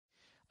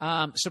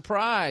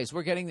Surprise,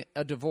 we're getting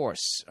a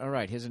divorce. All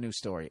right, here's a new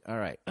story. All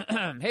right.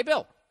 Hey,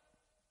 Bill.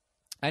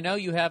 I know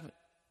you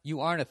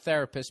aren't a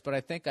therapist, but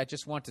I think I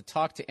just want to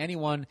talk to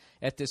anyone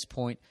at this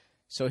point.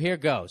 So here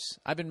goes.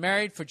 I've been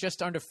married for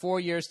just under 4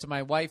 years to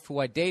my wife, who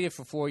I dated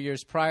for 4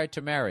 years prior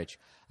to marriage.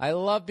 I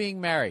love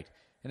being married,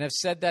 and have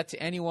said that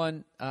to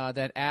anyone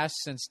that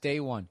asks since day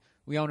one.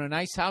 We own a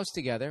nice house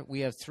together.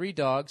 We have 3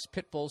 dogs,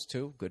 pit bulls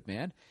too, good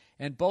man,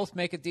 and both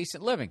make a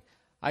decent living.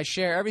 I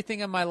share everything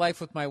in my life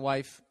with my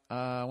wife.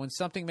 When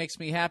something makes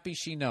me happy,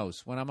 she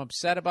knows. When I'm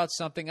upset about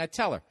something, I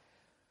tell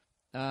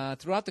her.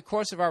 Throughout the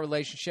course of our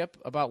relationship,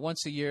 about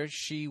once a year,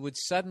 she would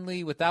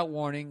suddenly, without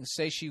warning,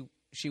 say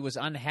she was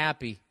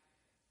unhappy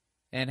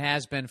and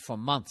has been for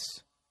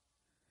months.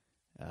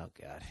 Oh,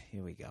 God,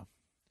 here we go.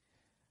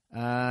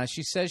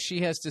 She says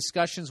she has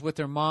discussions with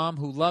her mom,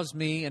 who loves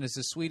me and is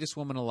the sweetest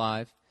woman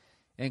alive,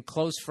 and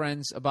close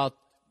friends about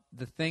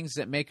the things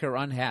that make her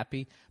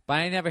unhappy, but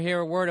I never hear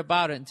a word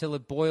about it until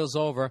it boils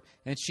over,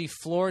 and she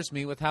floors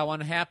me with how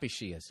unhappy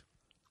she is.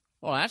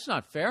 Well, that's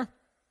not fair.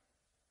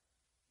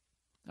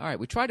 All right,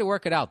 we tried to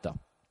work it out, though.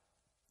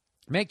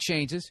 Make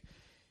changes.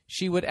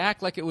 She would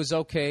act like it was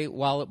okay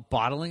while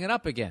bottling it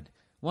up again.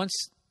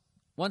 Once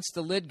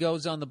the lid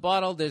goes on the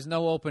bottle, there's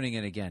no opening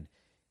it again.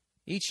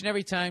 Each and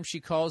every time she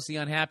calls the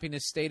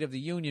unhappiness State of the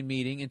Union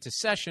meeting into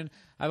session,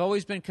 I've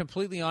always been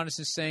completely honest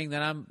in saying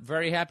that I'm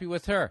very happy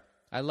with her.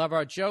 I love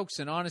our jokes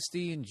and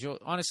honestly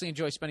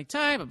enjoy spending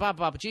time.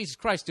 But Jesus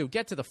Christ, dude,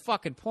 get to the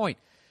fucking point.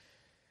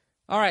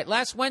 All right,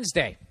 last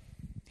Wednesday,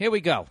 here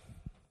we go.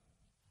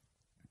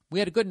 We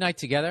had a good night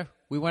together.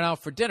 We went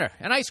out for dinner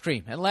and ice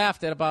cream and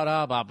laughed at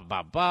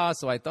about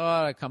So I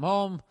thought I'd come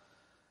home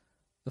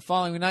the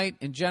following night.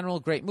 In general,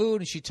 great mood.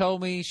 And she told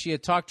me she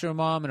had talked to her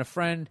mom and a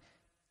friend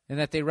and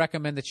that they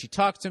recommend that she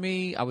talk to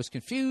me. I was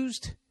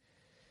confused.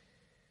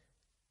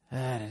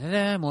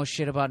 More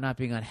shit about not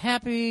being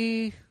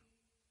unhappy.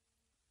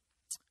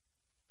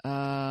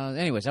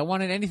 Anyways, I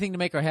wanted anything to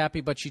make her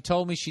happy, but she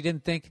told me she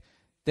didn't think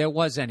there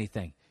was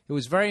anything. It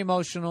was very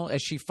emotional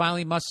as she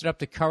finally mustered up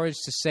the courage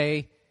to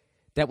say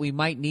that we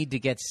might need to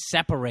get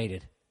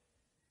separated.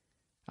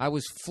 I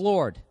was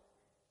floored,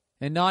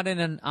 and not in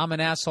an I'm an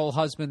asshole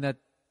husband that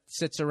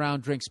sits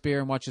around, drinks beer,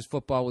 and watches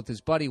football with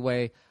his buddy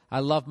way. I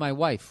love my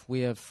wife.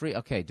 We have free...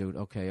 Okay, dude.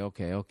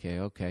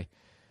 Okay.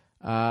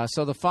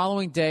 So the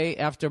following day,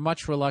 after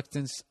much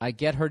reluctance, I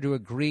get her to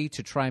agree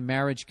to try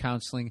marriage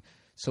counseling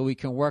so we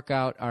can work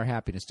out our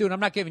happiness. Dude, I'm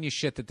not giving you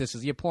shit that this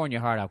is... You're pouring your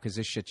heart out because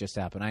this shit just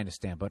happened. I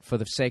understand. But for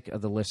the sake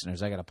of the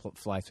listeners, I got to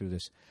fly through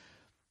this.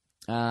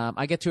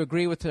 I get to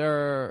agree with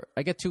her.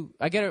 I get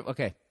her...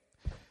 Okay.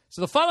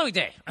 So the following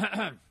day...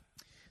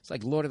 It's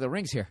like Lord of the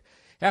Rings here.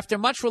 After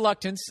much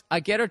reluctance, I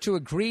get her to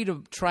agree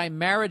to try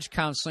marriage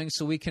counseling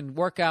so we can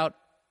work out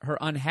her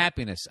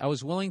unhappiness. I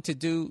was willing to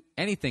do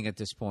anything at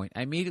this point.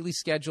 I immediately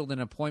scheduled an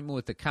appointment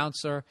with the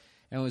counselor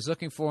and was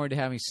looking forward to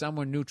having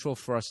someone neutral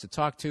for us to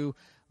talk to.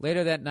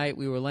 Later that night,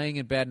 we were laying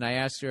in bed, and I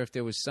asked her if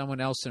there was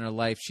someone else in her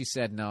life. She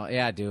said no.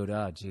 Yeah, dude.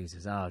 Oh,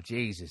 Jesus.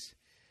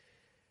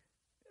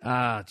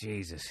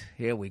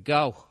 Here we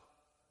go.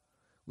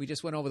 We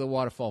just went over the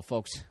waterfall,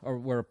 folks.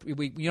 Or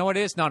you know what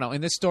it is? No.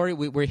 In this story,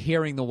 we're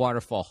hearing the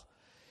waterfall.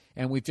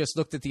 And we've just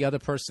looked at the other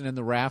person in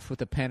the raft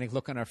with a panic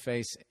look on our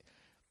face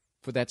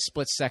for that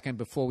split second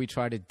before we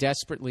try to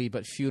desperately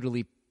but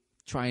futilely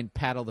try and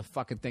paddle the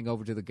fucking thing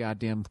over to the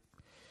goddamn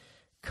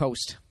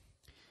coast.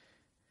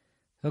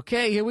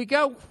 Okay, here we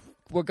go.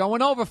 We're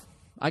going over.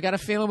 I got a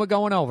feeling we're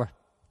going over.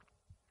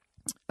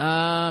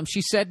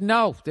 She said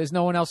no. There's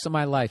no one else in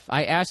my life.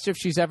 I asked her if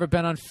she's ever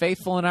been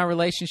unfaithful in our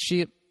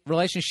relationship,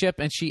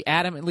 and she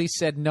adamantly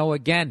said no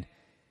again.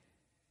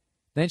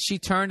 Then she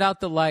turned out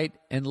the light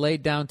and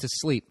laid down to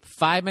sleep.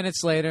 5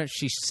 minutes later,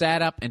 she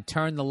sat up and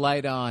turned the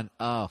light on.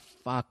 Oh,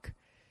 fuck.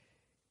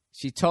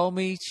 She told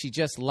me she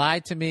just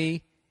lied to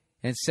me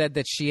and said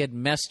that she had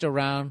messed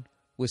around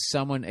with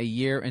someone a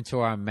year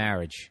into our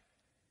marriage.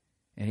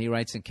 And he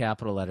writes in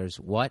capital letters,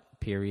 what,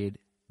 period,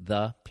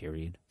 the,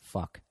 period,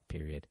 fuck,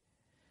 period.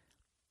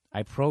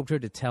 I probed her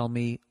to tell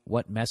me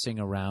what messing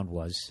around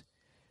was.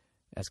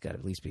 That's got to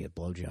at least be a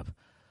blowjob.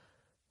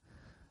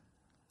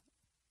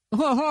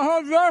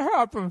 How did that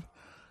happen?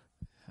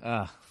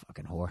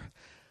 Fucking whore.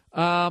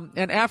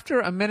 And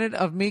after a minute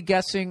of me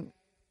guessing,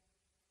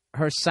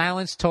 her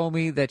silence told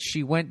me that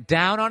she went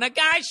down on a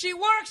guy she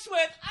works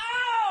with.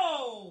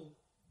 Oh!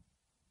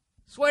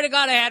 Swear to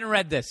God I hadn't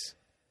read this.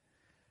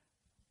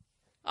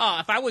 Oh,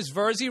 if I was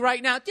Verzi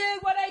right now, dude,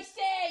 what'd I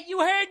say? You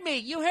heard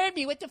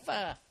me. What the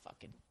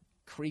fucking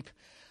creep.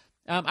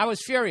 I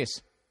was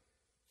furious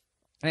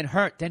and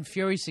hurt, then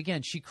furious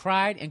again. She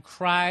cried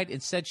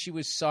and said she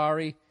was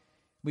sorry.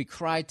 We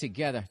cried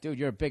together. Dude,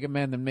 you're a bigger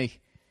man than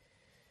me.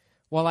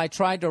 While I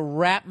tried to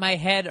wrap my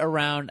head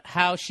around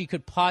how she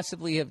could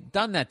possibly have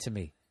done that to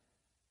me.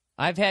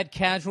 I've had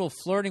casual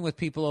flirting with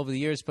people over the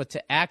years, but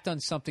to act on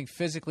something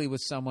physically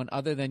with someone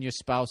other than your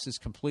spouse is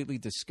completely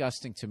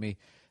disgusting to me.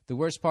 The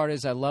worst part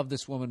is I love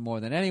this woman more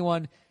than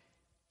anyone.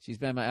 She's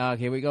been my...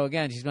 here we go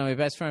again. She's been my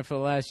best friend for the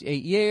last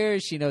 8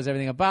 years. She knows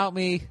everything about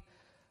me.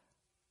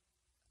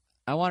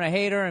 I want to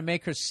hate her and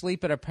make her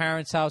sleep at her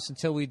parents' house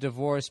until we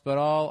divorce, but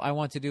all I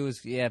want to do is,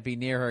 be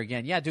near her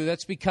again. Yeah, dude,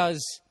 that's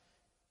because,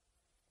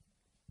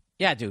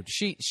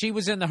 she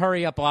was in the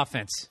hurry-up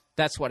offense.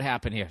 That's what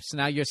happened here. So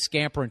now you're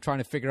scampering, trying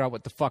to figure out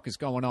what the fuck is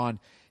going on,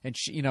 and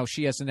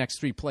she has the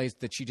next 3 plays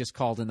that she just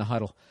called in the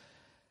huddle.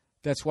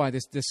 That's why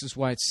this is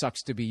why it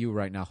sucks to be you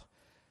right now.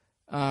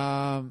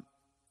 One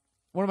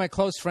of my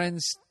close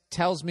friends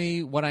tells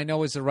me what I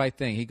know is the right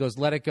thing. He goes,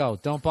 let it go.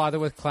 Don't bother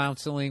with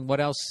counseling. What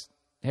else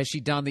has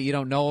she done that you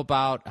don't know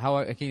about?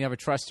 How can you never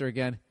trust her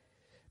again?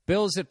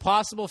 Bill, is it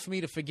possible for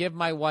me to forgive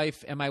my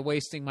wife? Am I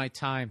wasting my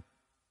time?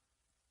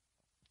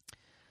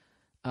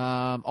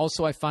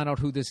 Also, I found out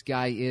who this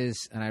guy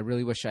is, and I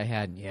really wish I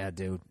hadn't. Yeah,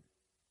 dude.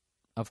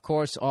 Of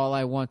course, all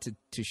I wanted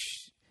to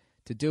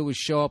do was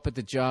show up at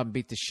the job and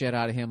beat the shit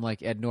out of him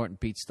like Ed Norton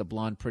beats the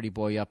blonde pretty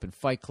boy up in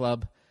Fight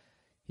Club.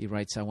 He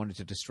writes, I wanted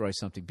to destroy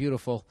something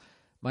beautiful.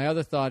 My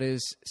other thought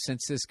is,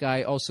 since this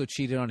guy also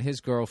cheated on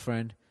his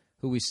girlfriend,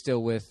 who he's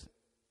still with,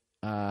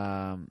 he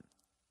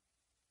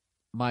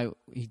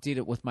did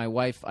it with my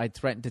wife. I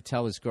threatened to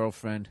tell his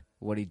girlfriend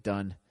what he'd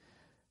done,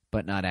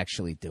 but not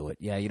actually do it.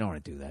 Yeah, you don't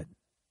want to do that.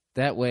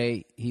 That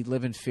way, he'd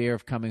live in fear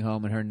of coming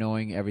home and her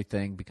knowing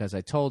everything because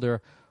I told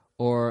her,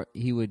 or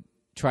he would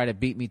try to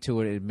beat me to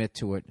it and admit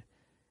to it,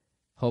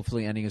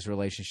 hopefully ending his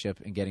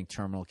relationship and getting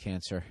terminal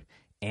cancer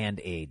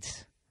and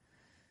AIDS.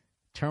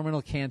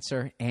 Terminal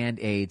cancer and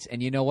AIDS.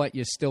 And you know what?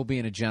 You're still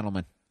being a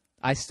gentleman.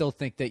 I still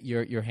think that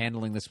you're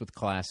handling this with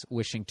class,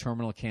 wishing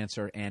terminal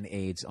cancer and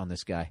AIDS on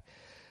this guy.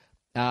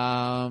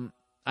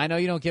 I know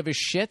you don't give a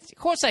shit. Of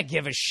course I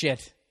give a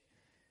shit.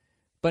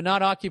 But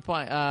not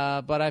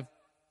occupy. But I've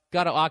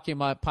got to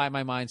occupy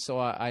my mind, so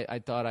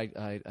I thought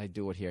I'd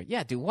do it here.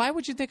 Yeah, dude, why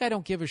would you think I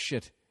don't give a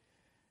shit?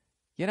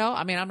 You know,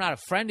 I mean, I'm not a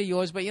friend of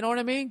yours, but you know what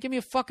I mean? Give me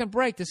a fucking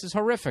break. This is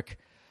horrific.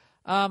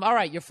 All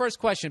right, your first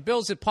question. Bill,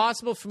 is it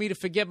possible for me to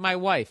forgive my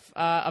wife?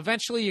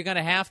 Eventually, you're going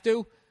to have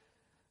to.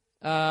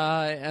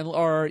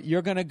 Or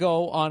you're going to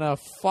go on a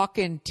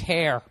fucking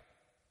tear.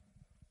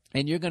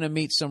 And you're going to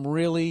meet some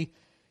really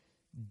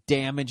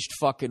damaged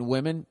fucking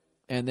women.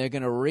 And they're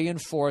going to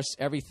reinforce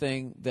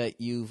everything that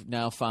you've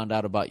now found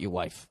out about your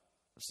wife.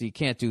 So you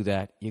can't do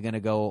that. You're going to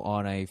go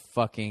on a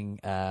fucking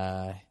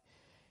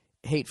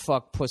hate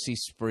fuck pussy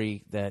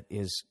spree that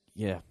is,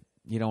 you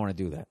don't want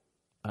to do that.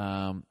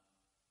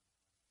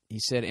 He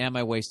said, am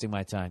I wasting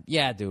my time?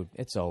 Yeah, dude,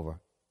 it's over.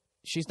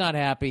 She's not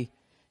happy.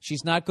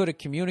 She's not good at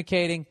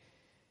communicating.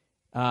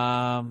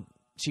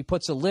 She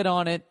puts a lid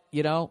on it,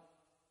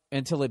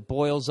 until it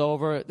boils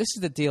over. This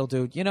is the deal,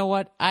 dude. You know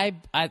what?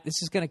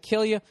 This is going to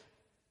kill you.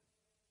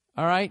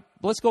 All right?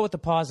 Let's go with the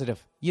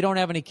positive. You don't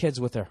have any kids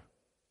with her.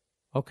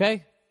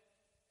 Okay?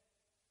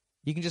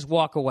 You can just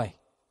walk away.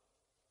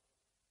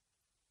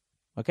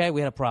 Okay?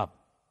 We had a problem.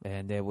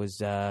 And there's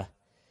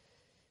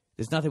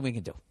nothing we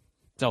can do.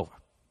 It's over.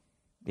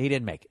 He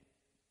didn't make it.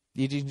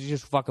 You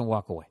just fucking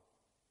walk away.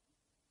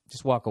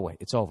 Just walk away.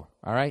 It's over.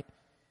 All right?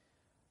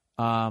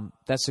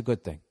 That's a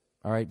good thing.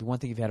 All right? One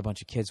thing, you've had a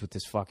bunch of kids with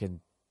this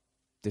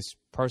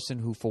person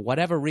who, for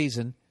whatever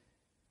reason,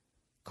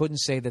 couldn't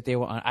say that they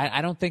were on.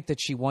 I don't think that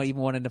she even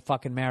wanted to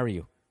fucking marry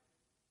you.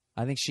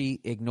 I think she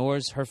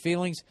ignores her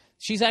feelings.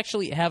 She's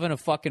actually having a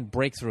fucking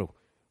breakthrough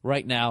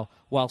right now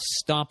while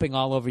stomping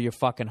all over your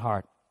fucking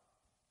heart.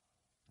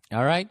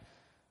 All right?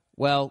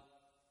 Well,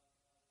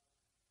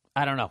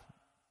 I don't know.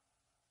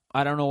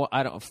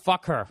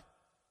 Fuck her.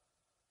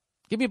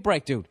 Give me a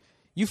break, dude.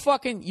 You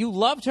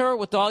loved her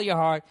with all your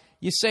heart.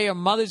 You say her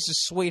mother's a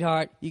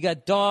sweetheart. You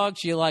got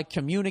dogs. You like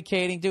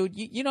communicating, dude.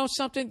 You know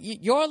something?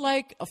 You're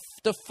like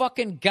the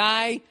fucking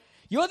guy.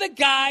 You're the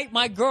guy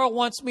my girl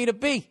wants me to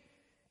be.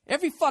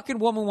 Every fucking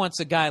woman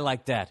wants a guy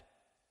like that.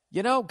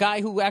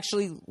 Guy who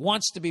actually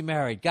wants to be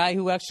married. Guy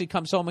who actually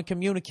comes home and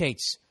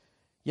communicates.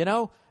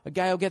 A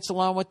guy who gets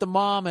along with the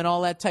mom and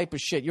all that type of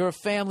shit. You're a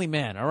family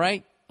man, all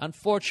right?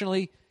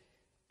 Unfortunately,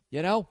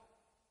 you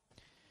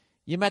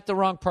met the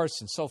wrong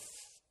person. So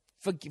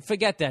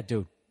forget that,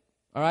 dude.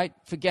 All right?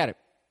 Forget it.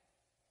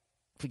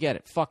 Forget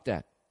it. Fuck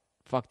that.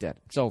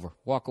 It's over.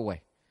 Walk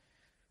away.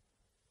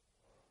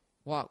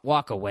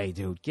 Walk away,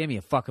 dude. Give me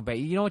a fucking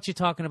break. You know what you're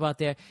talking about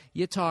there?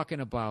 You're talking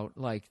about,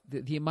 like,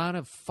 the amount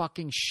of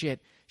fucking shit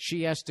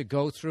she has to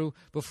go through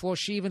before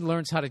she even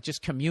learns how to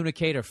just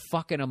communicate her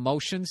fucking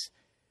emotions.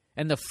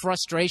 And the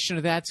frustration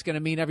of that's going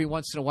to mean every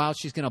once in a while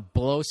she's going to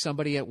blow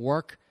somebody at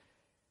work.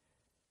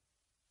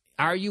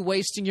 Are you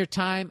wasting your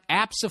time?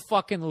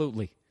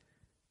 Abso-fucking-lutely.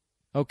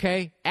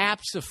 Okay?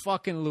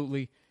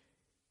 Abso-fucking-lutely.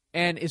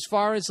 And as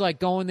far as,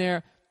 like, going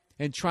there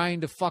and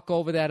trying to fuck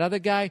over that other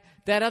guy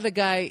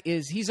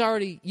he's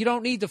already, you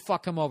don't need to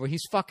fuck him over.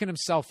 He's fucking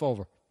himself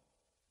over.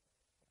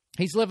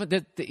 He's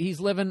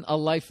living a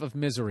life of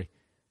misery.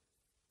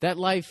 That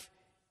life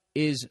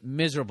is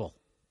miserable.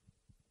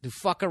 To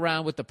fuck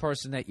around with the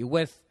person that you're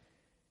with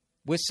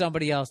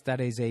somebody else,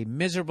 that is a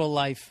miserable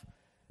life.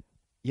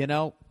 I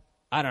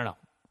don't know.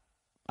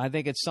 I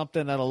think it's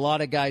something that a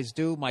lot of guys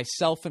do,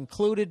 myself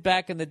included,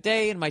 back in the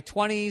day, in my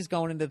 20s,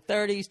 going into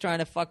 30s, trying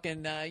to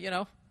fucking,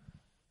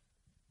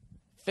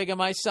 figure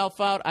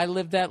myself out. I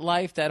lived that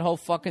life, that whole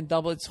fucking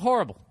double. It's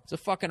horrible. It's a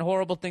fucking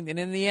horrible thing. And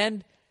in the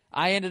end,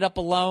 I ended up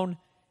alone,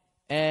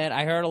 and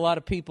I hurt a lot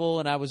of people,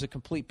 and I was a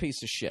complete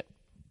piece of shit.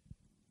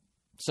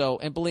 So,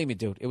 and believe me,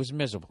 dude, it was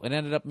miserable. It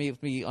ended up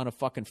with me on a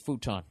fucking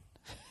futon.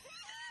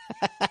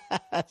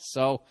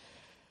 So,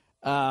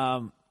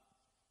 yeah,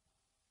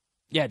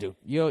 dude,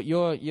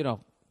 you're,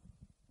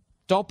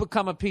 don't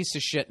become a piece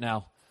of shit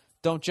now.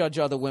 Don't judge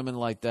other women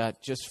like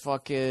that. Just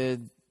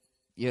fucking,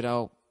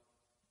 yeah,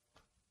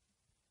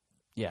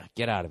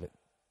 get out of it.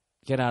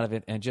 Get out of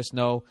it, and just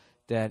know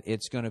that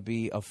it's going to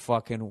be a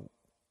fucking,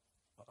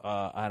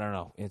 I don't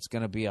know, it's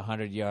going to be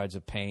 100 yards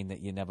of pain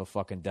that you never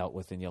fucking dealt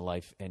with in your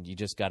life, and you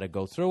just got to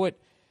go through it.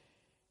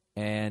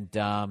 And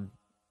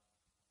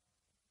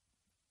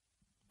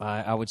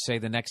I would say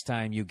the next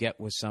time you get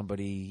with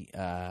somebody,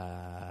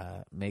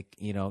 you're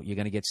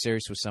going to get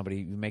serious with somebody,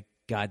 you make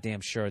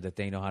goddamn sure that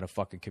they know how to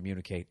fucking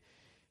communicate.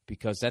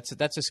 Because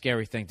that's a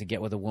scary thing to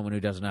get with a woman who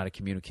doesn't know how to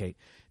communicate.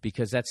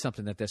 Because that's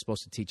something that they're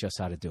supposed to teach us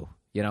how to do,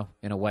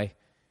 in a way.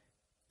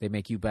 They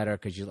make you better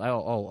because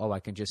I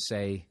can just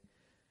say,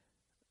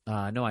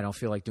 no, I don't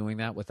feel like doing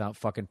that without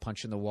fucking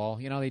punching the wall.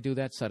 They do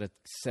that so to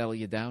settle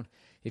you down.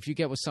 If you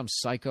get with some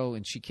psycho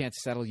and she can't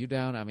settle you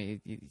down, I mean,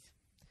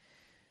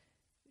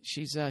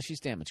 she's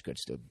damaged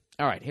goods, dude.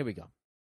 All right, here we go.